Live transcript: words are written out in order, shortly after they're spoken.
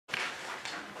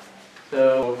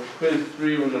So quiz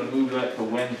 3, we're going to move that to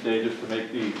Wednesday just to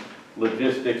make the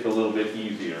logistics a little bit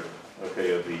easier,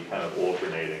 okay, of the kind of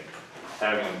alternating.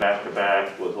 Having them back to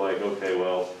back was like, okay,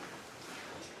 well,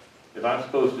 if I'm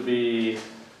supposed to be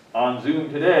on Zoom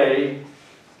today,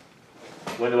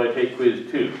 when do I take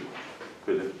quiz 2?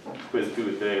 Quiz 2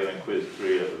 is today, and then quiz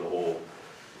 3 is a whole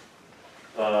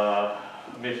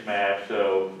mishmash,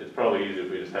 so it's probably easier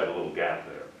if we just have a little gap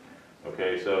there.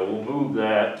 Okay, so we'll move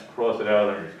that, cross it out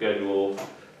on your schedule,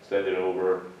 send it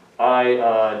over.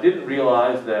 I didn't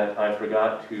realize that I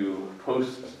forgot to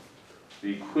post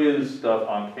the quiz stuff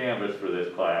on Canvas for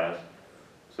this class.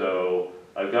 So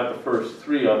I've got the first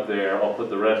 3 up there. I'll put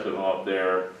the rest of them up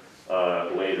there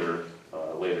later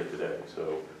today.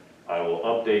 So I will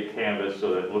update Canvas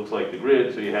so that it looks like the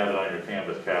grid, so you have it on your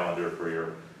Canvas calendar for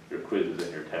your quizzes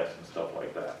and your tests and stuff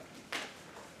like that.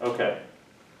 Okay.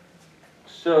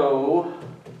 So,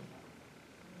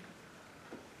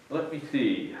 let me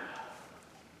see.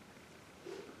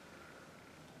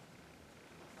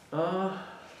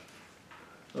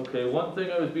 Okay, one thing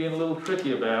I was being a little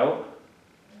tricky about,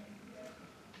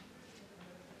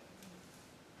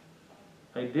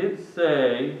 I did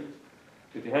say,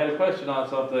 if you had a question on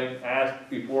something, ask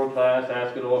before class,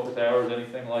 ask at office hours,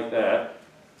 anything like that.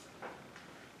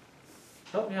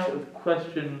 Help me out with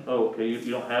question, oh, okay,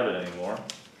 you don't have it anymore.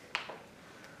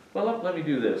 Well, let me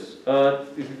do this.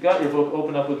 If you've got your book,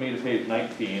 open up with me to page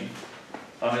 19.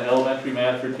 I'm in Elementary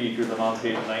Math for Teachers. I'm on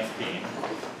page 19.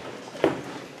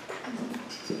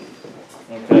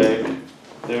 Okay.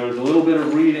 There was a little bit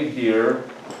of reading here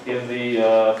in the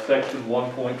section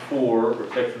 1.4, or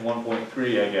section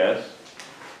 1.3, I guess,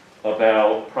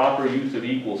 about proper use of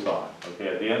equal sign. Okay,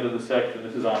 at the end of the section,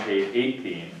 this is on page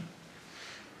 18,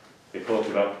 it talks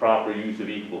about proper use of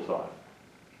equal sign.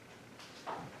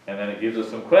 And then it gives us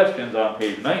some questions on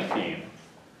page 19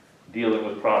 dealing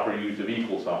with proper use of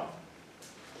equal sign.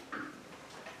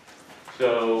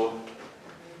 So,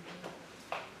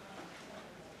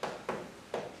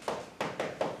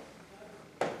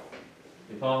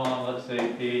 if I'm on, let's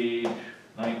say, page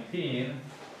 19,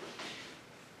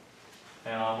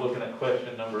 and I'm looking at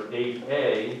question number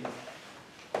 8A,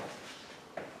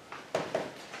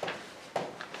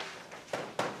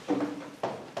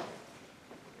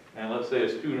 and let's say a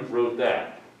student wrote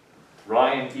that.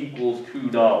 Ryan equals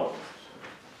 $2.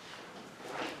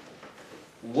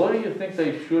 What do you think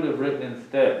they should have written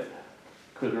instead?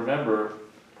 Because remember,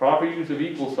 proper use of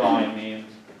equal sign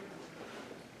means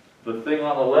the thing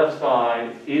on the left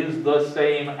side is the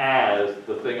same as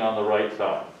the thing on the right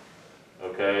side.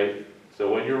 Okay?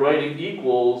 So when you're writing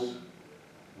equals,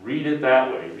 read it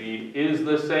that way. Read is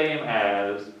the same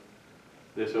as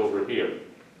this over here.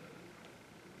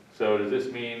 So does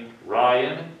this mean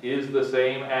Ryan is the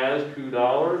same as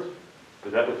 $2?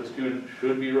 Is that what the student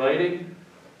should be writing?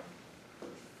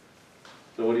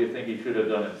 So what do you think he should have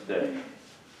done instead?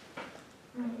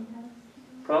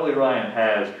 Probably Ryan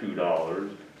has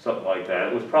 $2, something like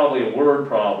that. It was probably a word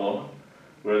problem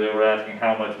where they were asking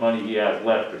how much money he has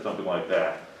left or something like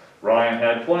that. Ryan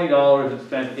had $20 and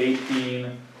spent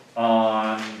 18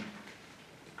 on,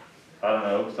 I don't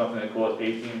know, something that cost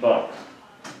 18 bucks.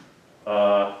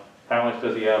 How much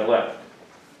does he have left?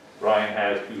 Ryan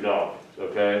has $2,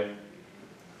 okay?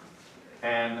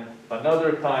 And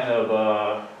another kind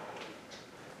of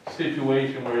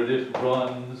situation where this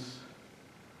runs,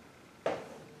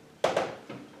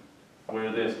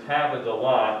 where this happens a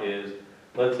lot is,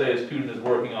 let's say a student is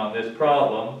working on this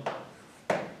problem,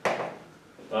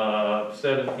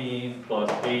 17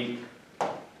 plus 8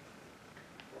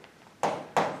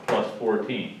 plus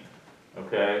 14,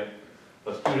 okay?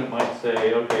 A student might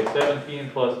say, okay, 17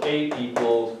 plus 8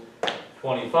 equals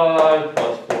 25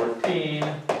 plus 14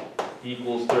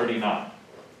 equals 39.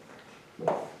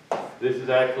 This is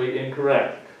actually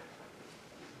incorrect.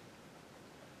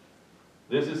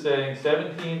 This is saying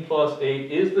 17 plus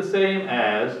 8 is the same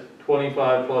as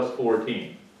 25 plus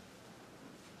 14.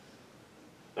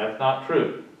 That's not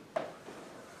true.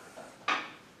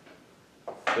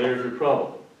 There's your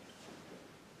trouble.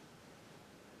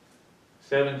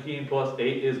 17 plus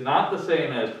 8 is not the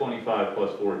same as 25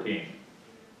 plus 14.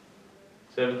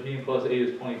 17 plus 8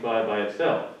 is 25 by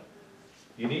itself.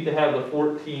 You need to have the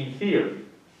 14 here.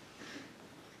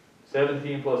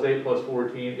 17 plus 8 plus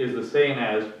 14 is the same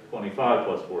as 25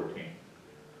 plus 14.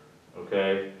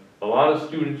 Okay? A lot of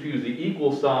students use the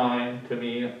equal sign to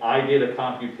mean I did a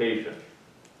computation.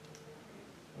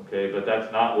 Okay, but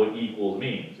that's not what equals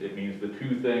means. It means the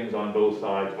two things on both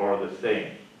sides are the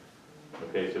same.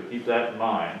 Okay, so keep that in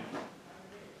mind.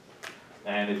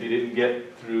 And if you didn't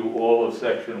get through all of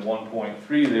section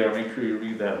 1.3 there, make sure you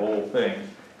read that whole thing.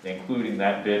 including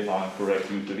that bit on correct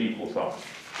use of equal signs.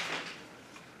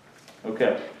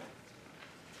 Okay.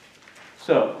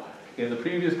 So, in the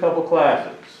previous couple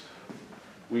classes,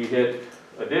 we hit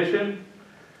addition,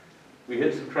 we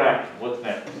hit subtraction. What's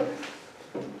next?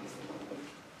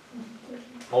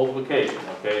 Multiplication.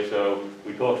 Okay, so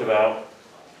we talked about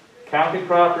counting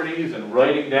properties and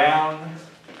writing down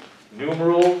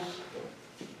numerals.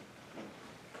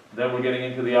 Then we're getting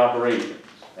into the operations,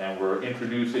 and we're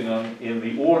introducing them in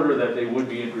the order that they would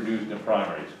be introduced in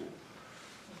primary school.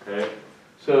 Okay,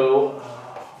 so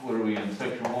what are we in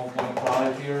section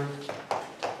 1.5 here?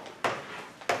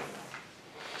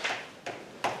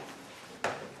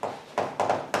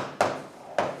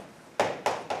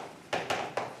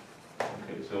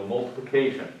 Okay, so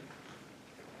multiplication.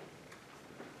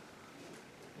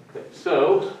 Okay,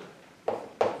 so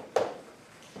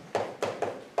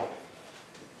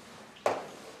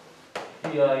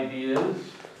the ideas.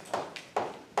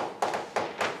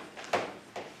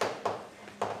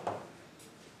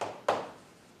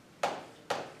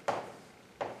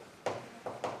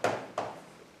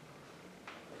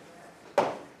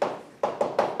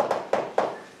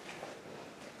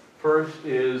 First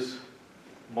is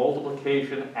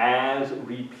multiplication as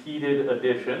repeated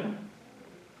addition.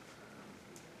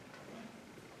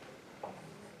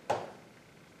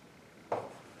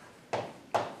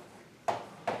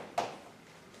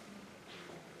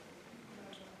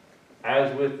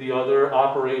 As with the other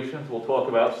operations, we'll talk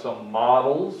about some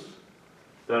models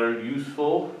that are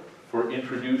useful for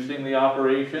introducing the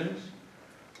operations.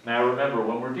 Now remember,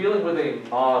 when we're dealing with a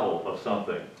model of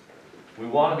something, we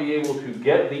want to be able to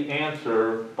get the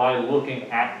answer by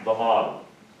looking at the model.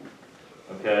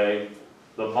 Okay?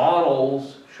 The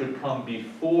models should come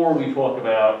before we talk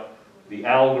about the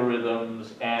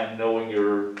algorithms and knowing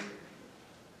your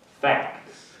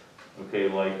facts. Okay,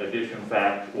 like addition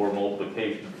fact or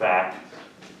multiplication fact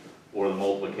or the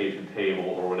multiplication table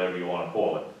or whatever you want to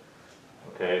call it.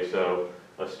 Okay, so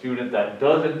a student that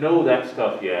doesn't know that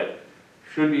stuff yet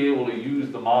should be able to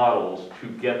use the models to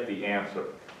get the answer.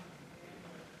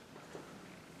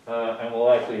 And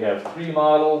we'll actually have 3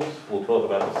 models. We'll talk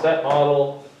about the set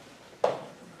model,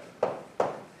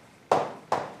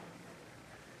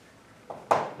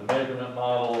 the measurement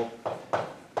model,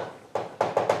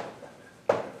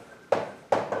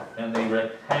 and the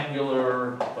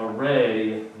rectangular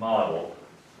array model.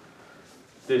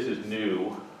 This is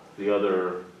new. The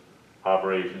other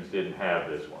operations didn't have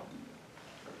this one.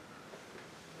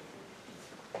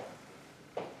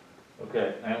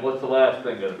 Okay, and what's the last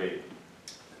thing going to be?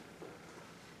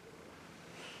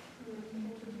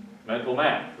 Mental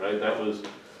math, right? That was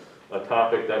a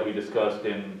topic that we discussed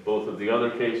in both of the other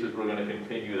cases. We're going to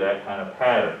continue that kind of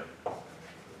pattern.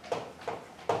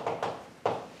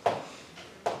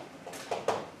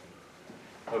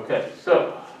 Okay,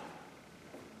 so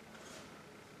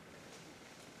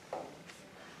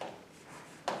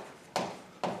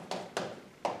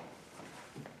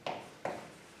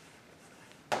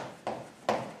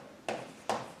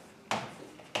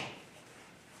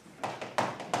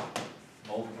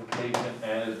multiplication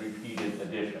as repeated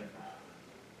addition.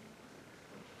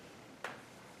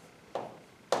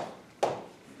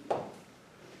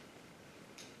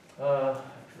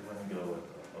 Actually, let me go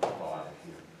with a 5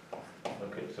 here.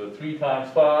 Okay, so 3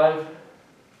 times 5.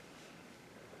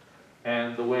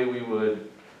 And the way we would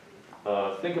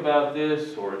think about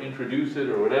this or introduce it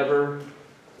or whatever,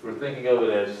 we're thinking of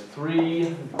it as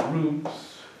 3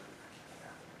 groups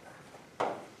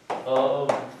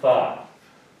of 5.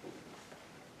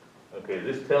 Okay,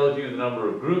 this tells you the number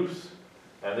of groups,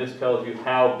 and this tells you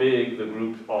how big the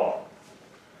groups are.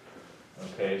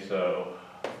 Okay, so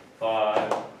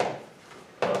 5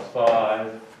 plus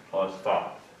 5 plus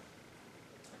 5.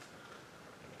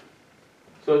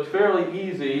 So it's fairly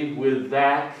easy with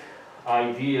that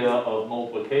idea of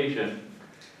multiplication.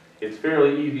 It's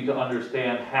fairly easy to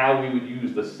understand how we would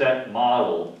use the set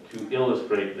model to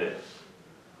illustrate this.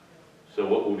 So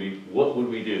what would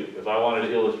we do if I wanted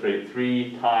to illustrate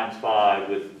 3 times 5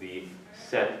 with the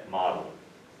set model?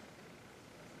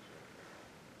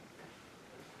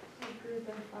 Group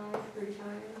of 5 3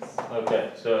 times.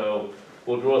 Okay, so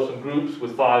we'll draw some groups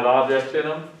with 5 objects in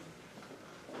them.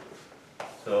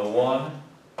 So 1,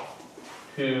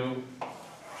 2,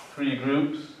 3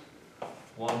 groups.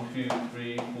 1, 2,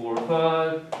 3, 4,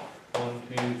 5. 1,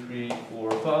 2, 3,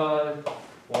 4, 5.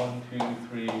 1, 2,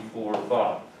 3, 4,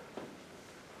 5.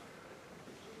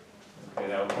 Okay,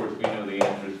 now of course we know the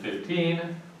answer is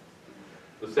 15.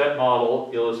 The set model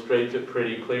illustrates it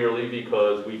pretty clearly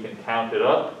because we can count it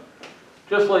up.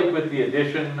 Just like with the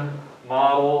addition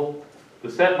model,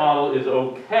 the set model is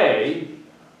okay,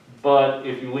 But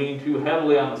if you lean too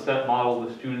heavily on the set model,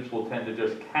 the students will tend to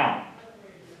just count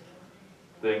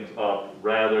things up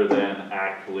rather than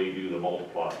actually do the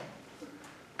multiplying.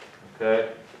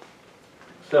 Okay?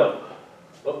 So,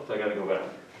 oops, I gotta go back.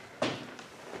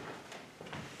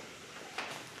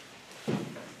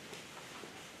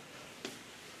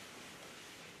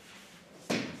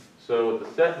 So with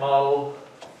the set model,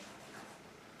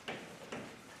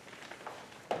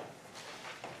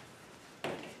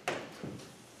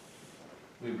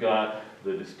 we've got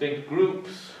the distinct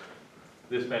groups,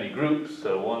 this many groups,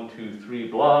 so 1, 2, 3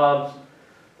 blobs,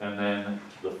 and then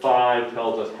the 5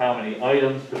 tells us how many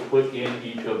items to put in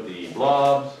each of the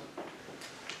blobs.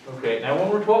 Okay, now when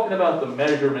we're talking about the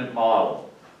measurement model,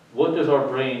 what does our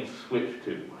brain switch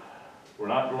to? We're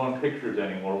not drawing pictures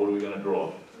anymore, what are we going to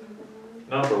draw?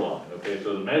 Number line. Okay,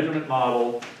 so the measurement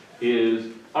model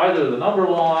is either the number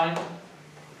line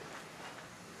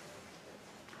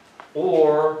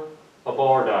or a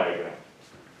bar diagram.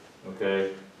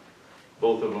 Okay,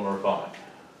 both of them are fine.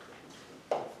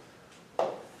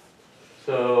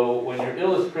 So when you're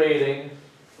illustrating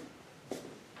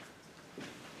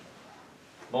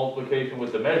multiplication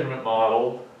with the measurement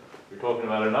model, you're talking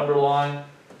about a number line.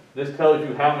 This tells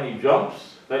you how many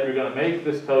jumps that you're going to make.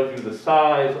 This tells you the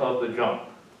size of the jump.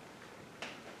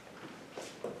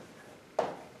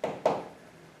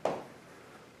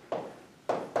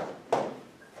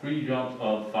 Three jumps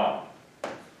of 5.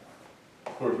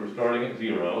 Of course, we're starting at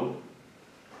 0.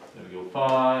 Then we go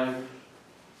 5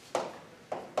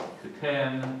 to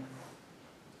 10,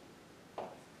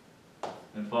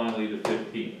 and finally to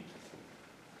 15.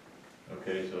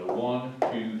 Okay, so 1,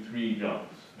 2, 3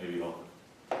 jumps. Maybe I'll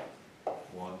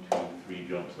 1, 2, 3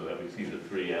 jumps so that we see the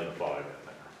 3 and the 5 in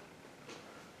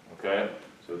there. Okay,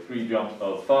 so 3 jumps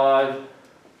of 5,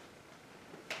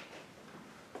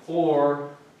 or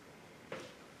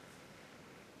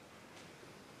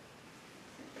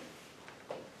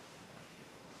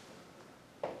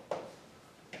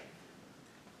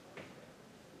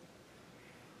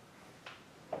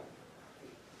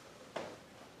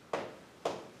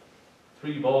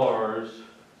three bars,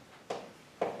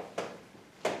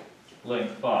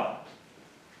 length 5.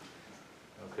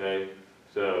 Okay,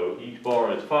 so each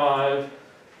bar is 5,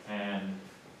 and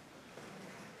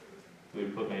we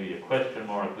put maybe a question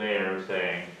mark there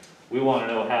saying, we want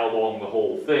to know how long the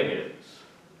whole thing is.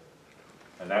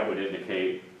 And that would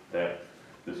indicate that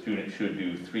the student should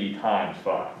do 3 times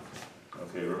 5.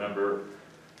 Okay, remember,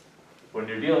 when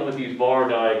you're dealing with these bar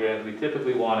diagrams, we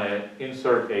typically want to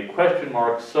insert a question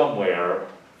mark somewhere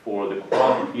for the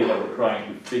quantity that we're trying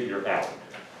to figure out.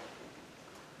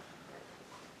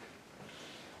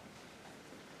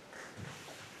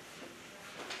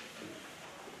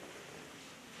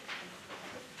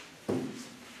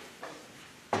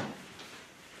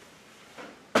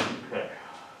 Okay,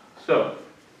 so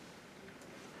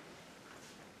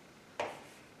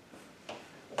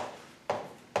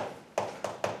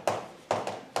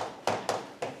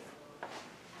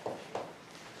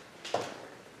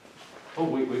oh,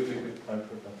 wait, I'm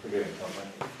forgetting something.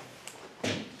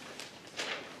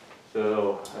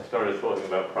 So, I started talking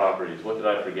about properties. What did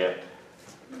I forget?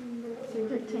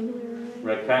 Rectangular array.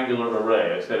 Rectangular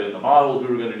array. I said in the models we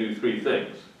were going to do 3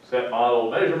 things. Set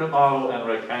model, measurement model, and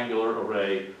rectangular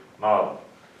array model.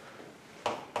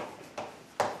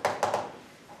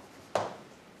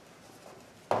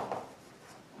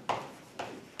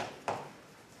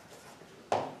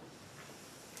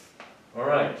 All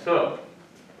right, so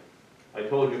I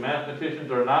told you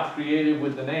mathematicians are not creative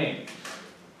with the names.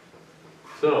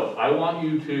 So I want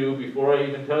you to, before I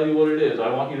even tell you what it is, I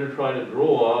want you to try to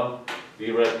draw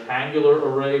the rectangular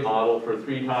array model for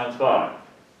 3 times 5.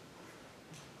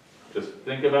 Just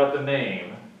think about the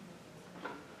name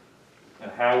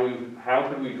and how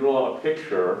could we draw a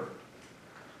picture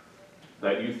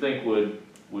that you think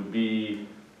would be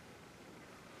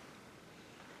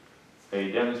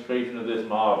a demonstration of this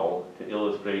model to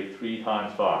illustrate 3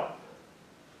 times 5.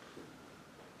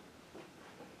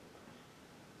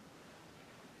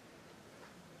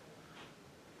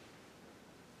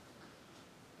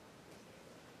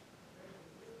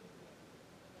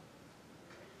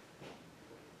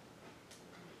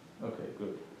 Okay,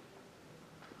 good.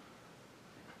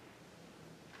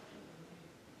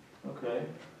 Okay.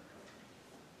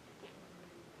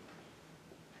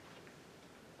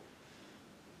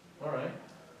 All right.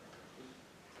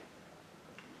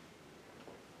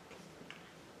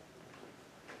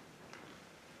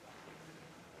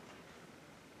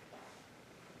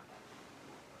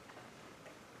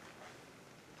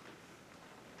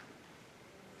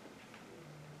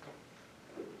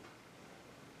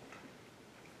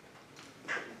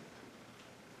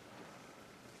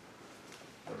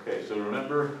 Okay, so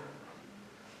remember,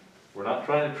 we're not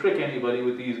trying to trick anybody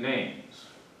with these names.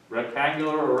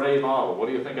 Rectangular array model, what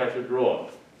do you think I should draw?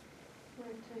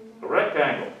 A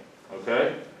rectangle,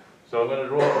 okay? So I'm going to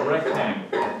draw a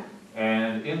rectangle.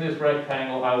 And in this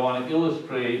rectangle, I want to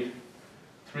illustrate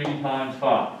 3 times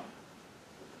 5.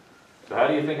 So how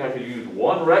do you think I could use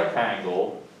one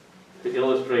rectangle to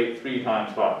illustrate 3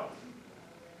 times 5?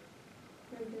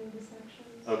 Break it into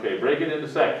sections. Okay, break it into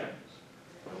sections.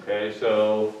 Okay,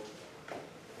 so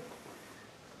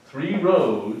 3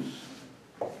 rows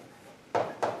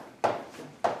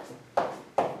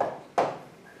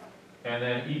and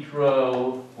then each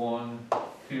row 1,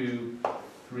 2,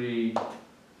 3,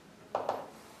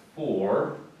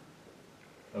 4.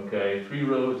 Okay, 3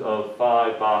 rows of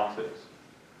 5 boxes.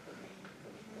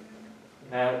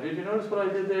 Now, did you notice what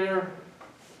I did there?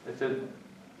 I said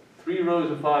 3 rows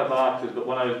of 5 boxes, but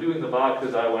when I was doing the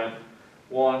boxes, I went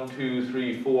 1, 2,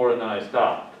 3, 4, and then I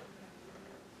stopped.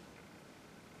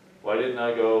 Why didn't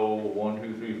I go 1,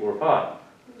 2, 3, 4, 5?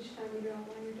 Each time you draw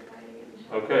one, you're dividing it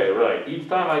into. Okay, right. Each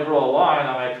time I draw a line,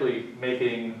 I'm actually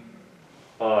making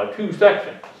 2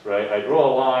 sections, right? I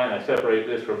draw a line, I separate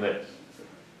this from this.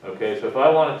 Okay, so if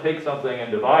I want to take something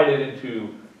and divide it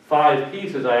into 5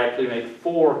 pieces, I actually make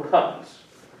 4 cuts,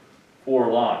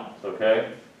 4 lines,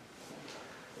 okay?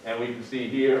 And we can see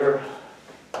here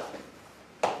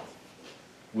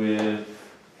with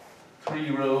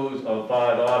 3 rows of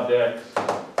 5 objects,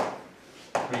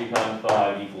 3 times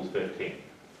 5 equals 15.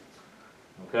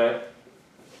 Okay?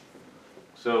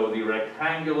 So the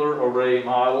rectangular array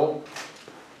model,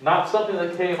 not something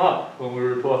that came up when we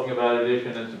were talking about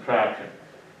addition and subtraction.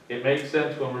 It makes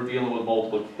sense when we're dealing with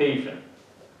multiplication.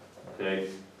 Okay?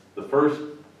 The first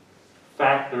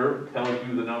factor tells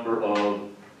you the number of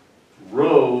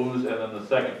rows, and then the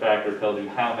second factor tells you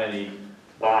how many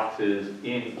boxes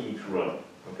in each row.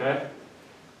 Okay?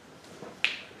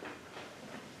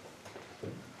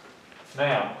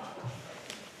 Now,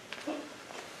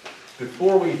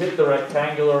 before we hit the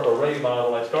rectangular array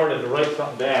model, I started to write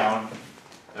something down,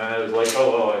 and I was like,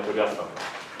 oh, I forgot something.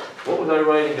 What was I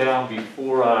writing down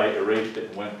before I erased it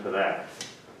and went to that?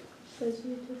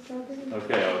 Associative property.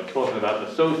 Okay, I was talking about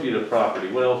associative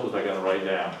property. What else was I going to write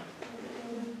down?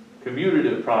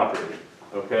 Commutative property.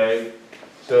 Okay?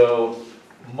 So,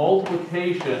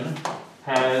 multiplication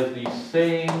has the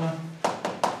same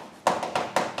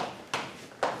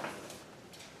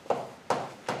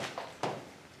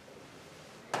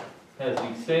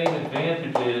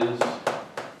advantages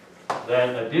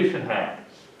that addition has,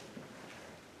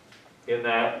 in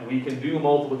that we can do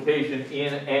multiplication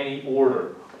in any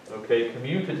order. Okay,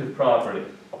 commutative property.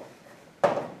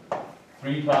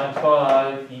 3 times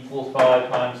 5 equals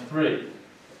 5 times 3.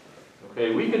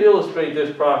 Okay, we could illustrate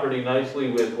this property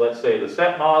nicely with, let's say, the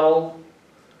set model,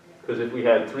 because if we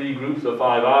had 3 groups of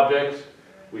 5 objects,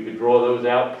 we could draw those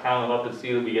out, count them up, and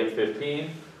see that we get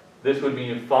 15. This would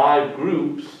mean 5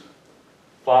 groups,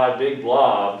 5 big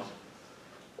blobs,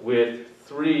 with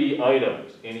 3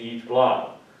 items in each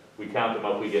blob. We count them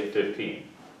up, we get 15.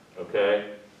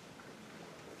 Okay?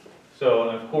 So,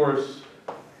 and of course,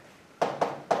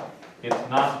 it's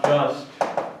not just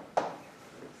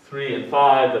 3 and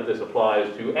 5 that this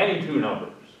applies to. Any 2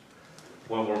 numbers.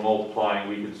 When we're multiplying,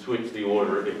 we can switch the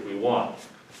order if we want.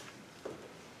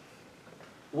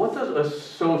 What does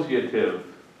associative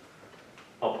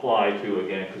apply to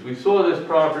again? Because we saw this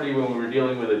property when we were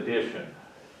dealing with addition.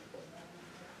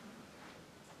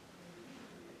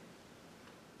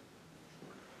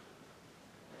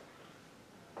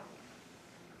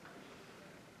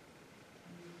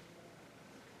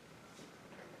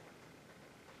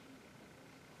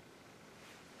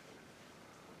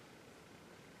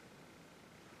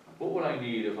 What would I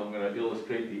need if I'm going to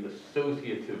illustrate the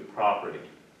associative property?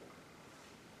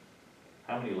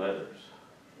 How many letters?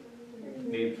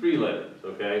 Need 3 letters,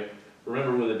 okay?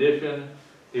 Remember with addition,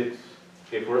 it's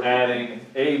if we're adding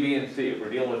A, B, and C. If we're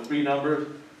dealing with 3 numbers,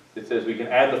 it says we can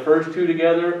add the first 2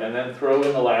 together and then throw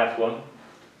in the last one.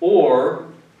 Or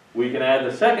we can add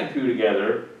the second 2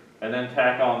 together and then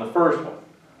tack on the first one.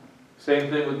 Same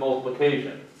thing with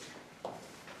multiplication.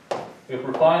 If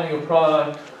we're finding a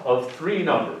product of 3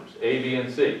 numbers, A, B,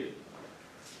 and C,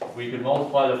 we can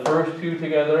multiply the first 2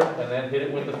 together and then hit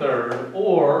it with the third,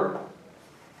 or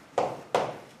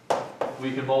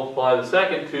we can multiply the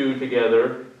second 2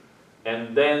 together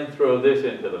and then throw this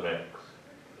into the mix.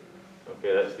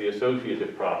 Okay, that's the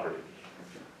associative property.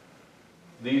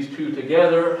 These 2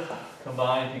 together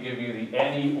combine to give you the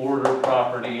any order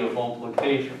property of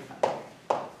multiplication.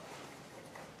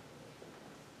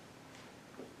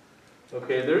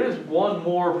 Okay, there is one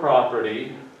more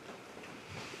property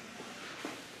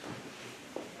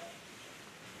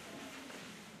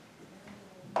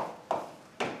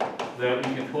that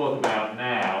we can talk about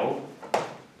now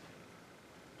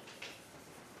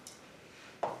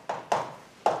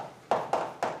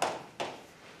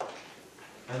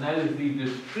and that is the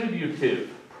distributive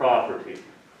property.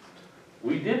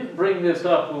 We didn't bring this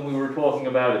up when we were talking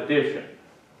about addition.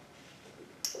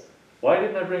 Why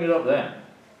didn't I bring it up then?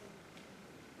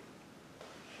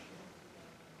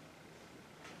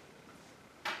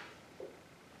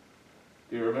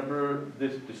 Do you remember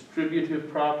this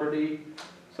distributive property?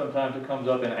 Sometimes it comes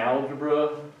up in algebra.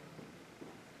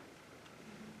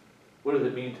 What does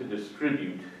it mean to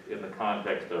distribute in the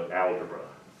context of algebra?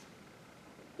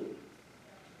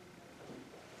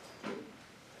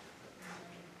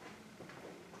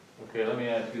 Okay, let me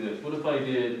ask you this. What if I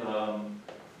did, what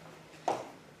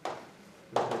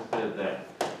if I said that?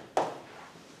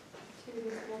 2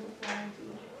 is multiplied to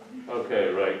each one.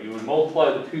 Okay, right, you would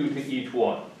multiply the 2 to each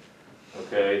one.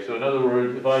 Okay, so in other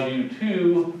words, if I do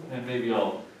 2, and maybe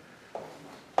I'll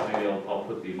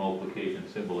put the multiplication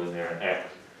symbol in there,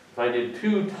 x. If I did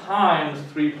 2 times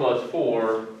 3 plus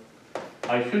 4,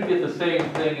 I should get the same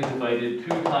thing as if I did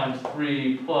 2 times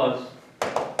 3 plus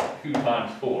 2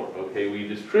 times 4. Okay, we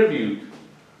distribute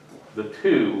the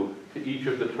 2 to each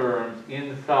of the terms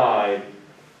inside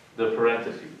the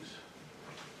parentheses.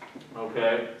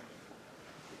 Okay?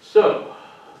 So,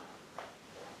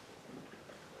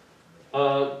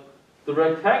 the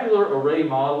rectangular array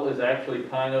model is actually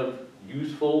kind of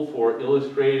useful for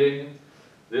illustrating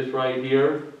this right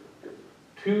here.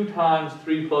 2 times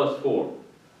 3 plus 4.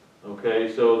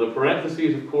 Okay, so the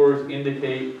parentheses, of course,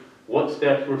 indicate what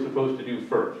steps we're supposed to do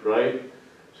first, right?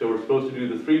 So we're supposed to do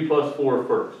the 3 plus 4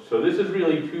 first. So this is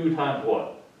really 2 times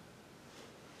what?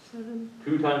 7.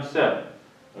 2 times 7,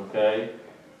 okay?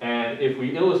 And if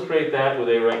we illustrate that with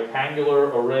a rectangular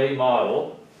array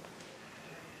model,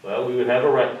 well, we would have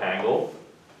a rectangle.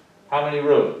 How many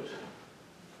rows?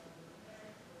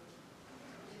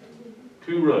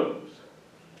 2 rows.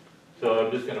 So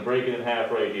I'm just going to break it in half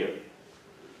right here.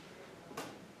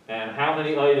 And how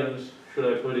many items should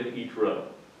I put in each row?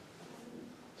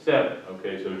 7.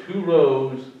 Okay, so 2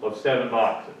 rows of 7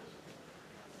 boxes.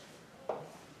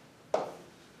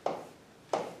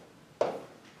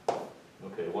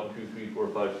 Okay, 1, 2, 3, 4,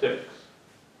 5, 6.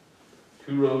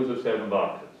 2 rows of 7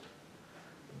 boxes.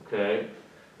 Okay,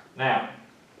 now,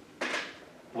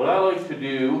 what I like to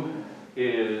do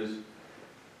is,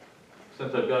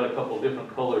 since I've got a couple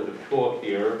different colors of chalk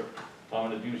here, I'm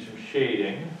going to do some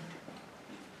shading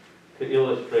to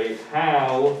illustrate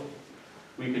how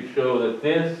we could show that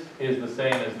this is the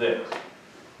same as this.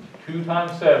 2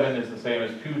 times 7 is the same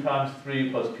as 2 times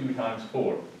 3 plus 2 times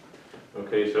 4.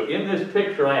 Okay, so in this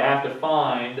picture I have to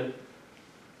find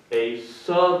a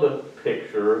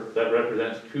sub-picture that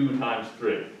represents 2 times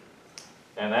 3.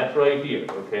 And that's right here,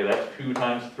 okay, that's 2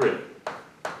 times 3.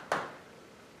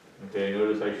 Okay,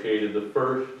 notice I shaded the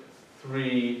first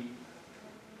 3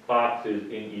 boxes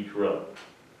in each row.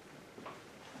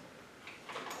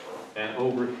 And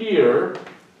over here,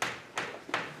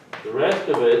 the rest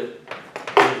of it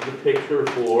is the picture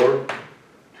for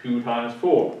 2 times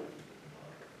 4.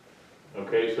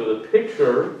 Okay, so the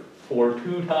picture for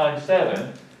 2 times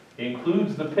 7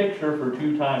 includes the picture for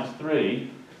 2 times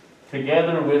 3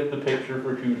 together with the picture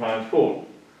for 2 times 4.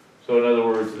 So in other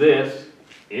words, this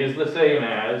is the same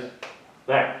as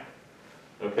that.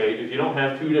 Okay, if you don't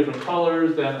have 2 different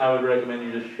colors, then I would recommend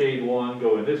you just shade one,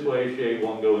 go in this way, shade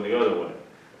one, go in the other way,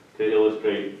 to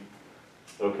illustrate,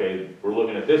 okay, we're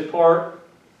looking at this part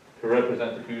to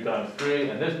represent the 2 times 3,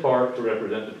 and this part to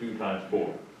represent the 2 times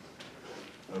 4.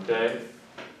 Okay,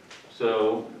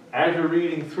 so as you're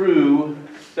reading through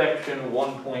section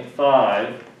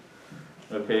 1.5,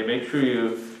 okay, make sure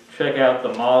you check out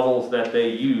the models that they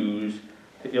use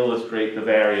to illustrate the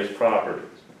various properties.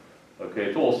 Okay,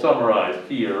 it's all summarized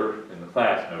here in the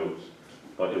class notes,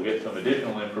 but you'll get some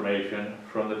additional information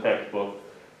from the textbook.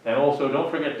 And also,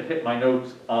 don't forget to hit my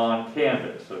notes on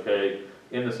Canvas, okay?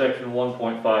 In the section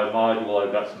 1.5 module,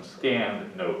 I've got some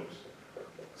scanned notes.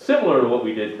 Similar to what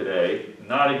we did today,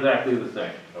 not exactly the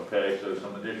same, okay? So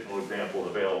some additional examples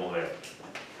available there.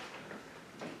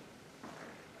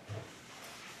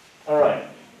 All right.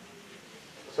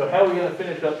 So how are we going to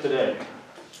finish up today?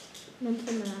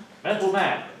 Mental math. Mental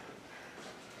math.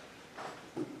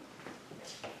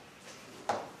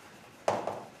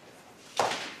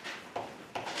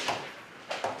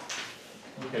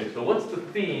 Okay, so what's the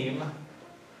theme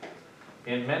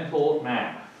in mental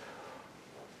math?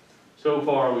 So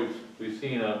far we've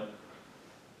seen a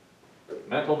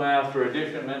mental math for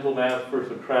addition, mental math for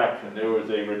subtraction. There was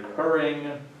a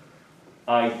recurring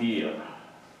idea.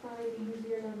 Find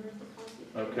easier numbers to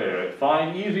compute. Okay, right.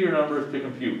 Find easier numbers to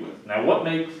compute with. Now what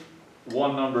makes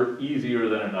one number easier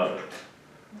than another.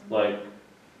 Like,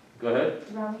 go ahead.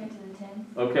 Rounding it to the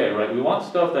tens. Okay, right, we want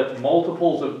stuff that's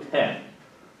multiples of 10.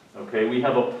 Okay, we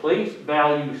have a place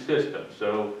value system,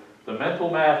 so the mental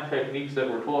math techniques that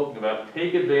we're talking about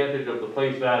take advantage of the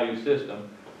place value system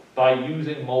by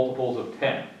using multiples of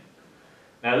 10.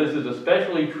 Now this is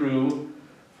especially true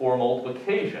for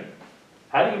multiplication.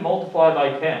 How do you multiply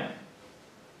by 10?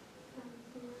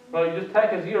 Well, you just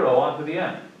tack a 0 onto the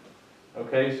end.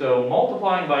 Okay, so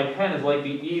multiplying by 10 is like the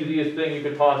easiest thing you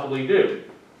could possibly do.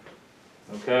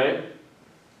 Okay?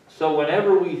 So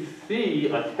whenever we see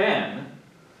a 10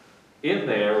 in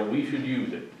there, we should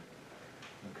use it.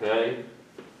 Okay?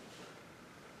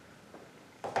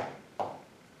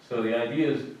 So the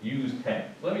idea is use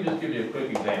 10. Let me just give you a quick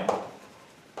example.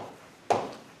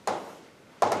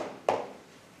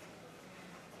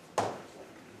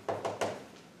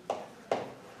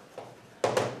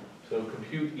 So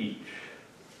compute each.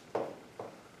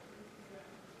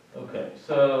 Okay,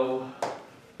 so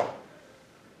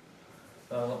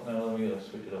now let me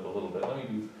switch it up a little bit. Let me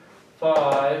do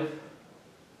 5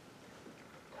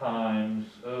 times,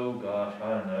 oh gosh, I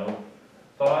don't know,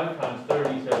 5 times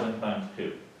 37 times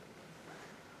 2.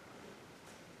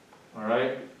 All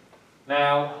right?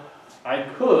 Now, I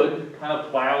could kind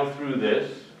of plow through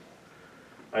this.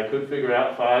 I could figure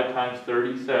out 5 times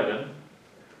 37.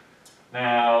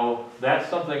 Now, that's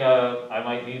something I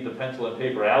might need the pencil and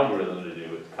paper algorithm to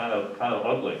do. It's kind of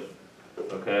ugly,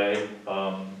 okay?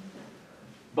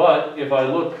 But if I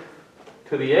look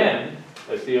to the end,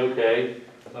 I see, okay,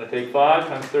 I'm going to take 5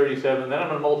 times 37, then I'm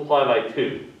going to multiply by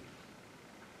 2.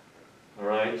 All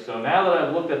right, so now that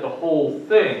I've looked at the whole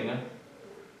thing,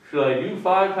 should I do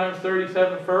 5 times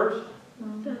 37 first?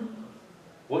 No.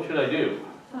 What should I do?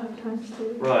 5 times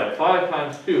 2. Right, 5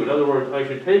 times 2. In other words, I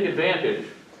should take advantage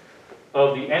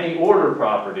of the any order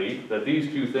property that these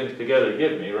two things together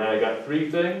give me, right? I got 3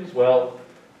 things, well,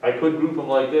 I could group them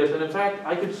like this, and in fact,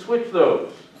 I could switch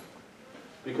those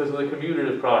because of the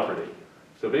commutative property.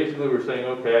 So basically we're saying,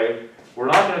 okay, we're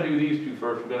not going to do these two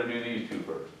first, we're going to do these two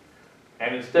first.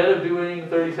 And instead of doing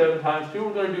 37 times 2,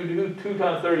 we're going to do 2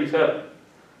 times 37.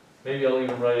 Maybe I'll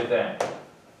even write it down.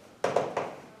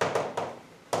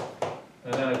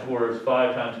 And then of course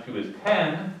 5 times 2 is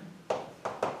 10.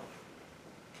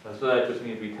 So that just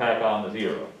means we tack on the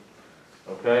 0.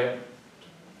 Okay?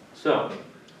 So,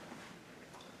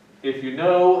 if you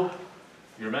know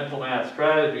your mental math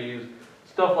strategies,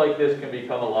 stuff like this can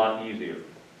become a lot easier.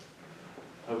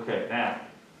 Okay, now,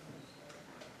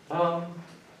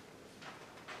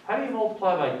 how do you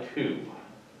multiply by 2?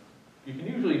 You can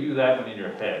usually do that one in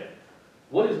your head.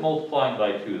 What is multiplying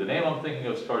by 2? The name I'm thinking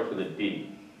of starts with a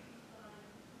D.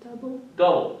 Double.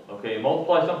 Double. Okay, you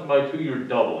multiply something by 2, you're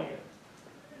doubling it.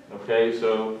 Okay,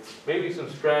 so maybe some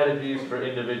strategies for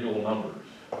individual numbers.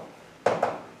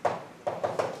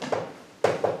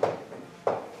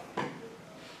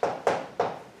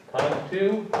 Times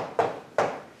 2.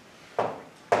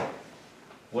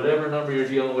 Whatever number you're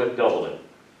dealing with, double it.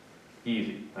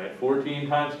 Easy. Right? 14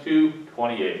 times 2,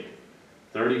 28.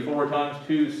 34 times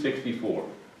 2, 64.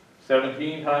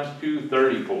 17 times 2,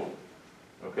 34.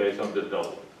 Okay, so I'm just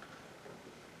doubling.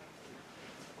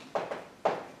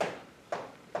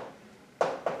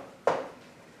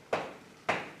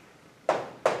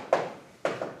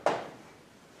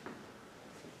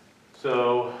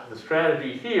 So the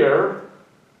strategy here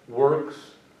works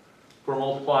for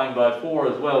multiplying by 4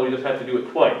 as well. We just have to do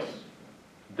it twice.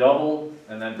 Double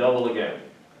and then double again.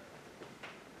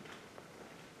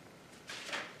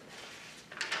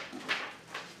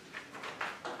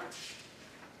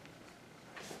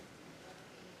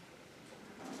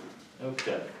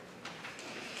 Okay.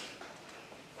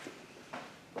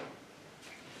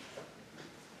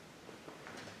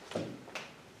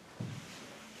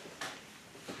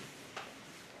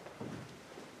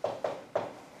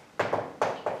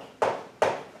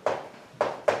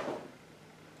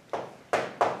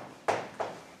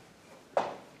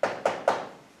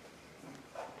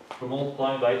 For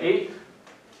multiplying by 8,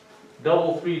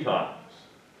 double 3 times.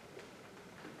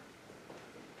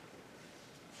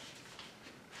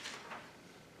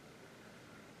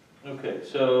 Okay,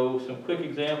 so some quick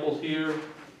examples here.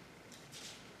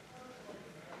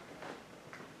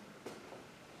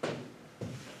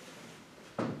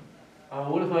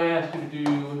 What if I asked you to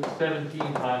do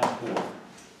 17 times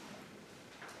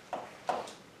 4?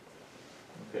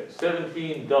 Okay,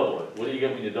 17, double it. What do you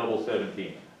get when you double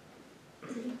 17?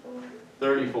 34.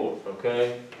 34,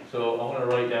 okay? So I'm going to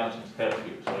write down some steps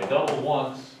here. So I double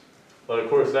once, but of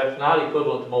course that's not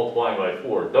equivalent to multiplying by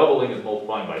 4. Doubling is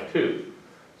multiplying by 2.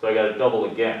 So I got to double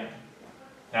again.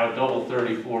 Now double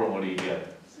 34, and what do you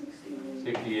get?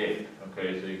 68.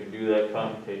 Okay, so you can do that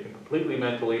computation completely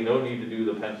mentally, no need to do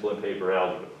the pencil and paper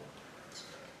algebra.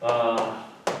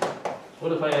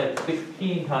 What if I had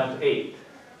 16 times 8?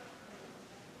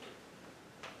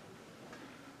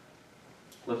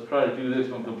 Let's try to do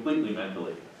this one completely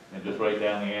mentally and just write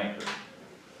down the answer.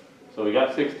 So we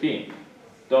got 16.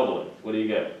 Double it. What do you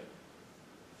get?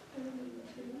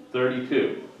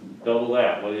 32. Double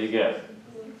that. What do you get?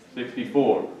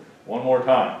 64. One more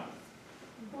time.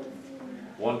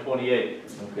 128.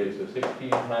 Okay, so 16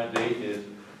 times 8 is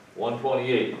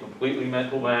 128. Completely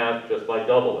mental math just by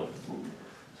doubling.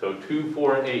 So 2,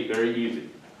 4, and 8, very easy.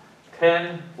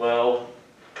 10, well,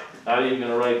 not even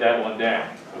going to write that one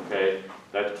down. Okay,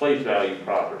 that's place value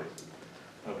property.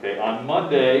 Okay, on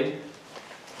Monday,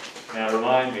 now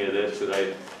remind me of this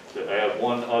because I have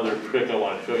one other trick I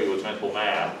want to show you with mental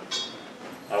math.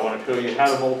 I want to show you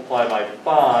how to multiply by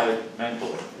 5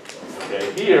 mentally.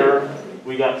 Okay, here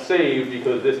we got saved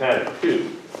because this had a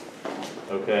 2.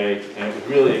 Okay, and it was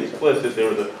really explicit,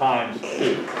 there was a times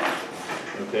 2.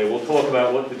 Okay, we'll talk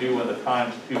about what to do when the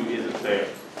times 2 isn't there.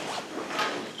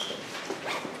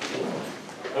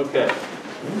 Okay,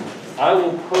 I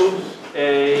will post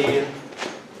a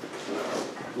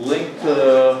link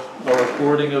to a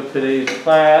recording of today's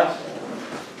class.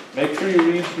 Make sure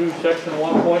you read through section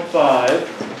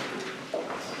 1.5.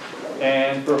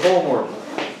 And for homework,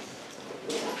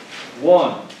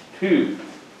 1, 2,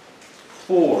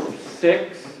 4,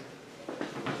 6,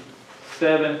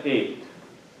 7, 8.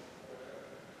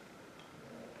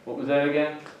 What was that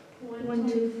again?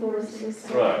 1, 2, 4, 6,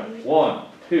 7, Right. 1,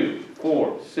 2,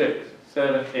 4, 6,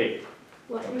 7, 8.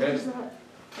 What Okay. page is that?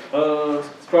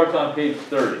 Starts on page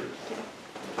 30.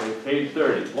 Okay, page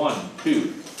 30. 1, 2,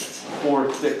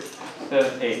 4, 6,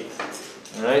 7, 8.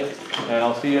 All right? And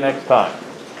I'll see you next time.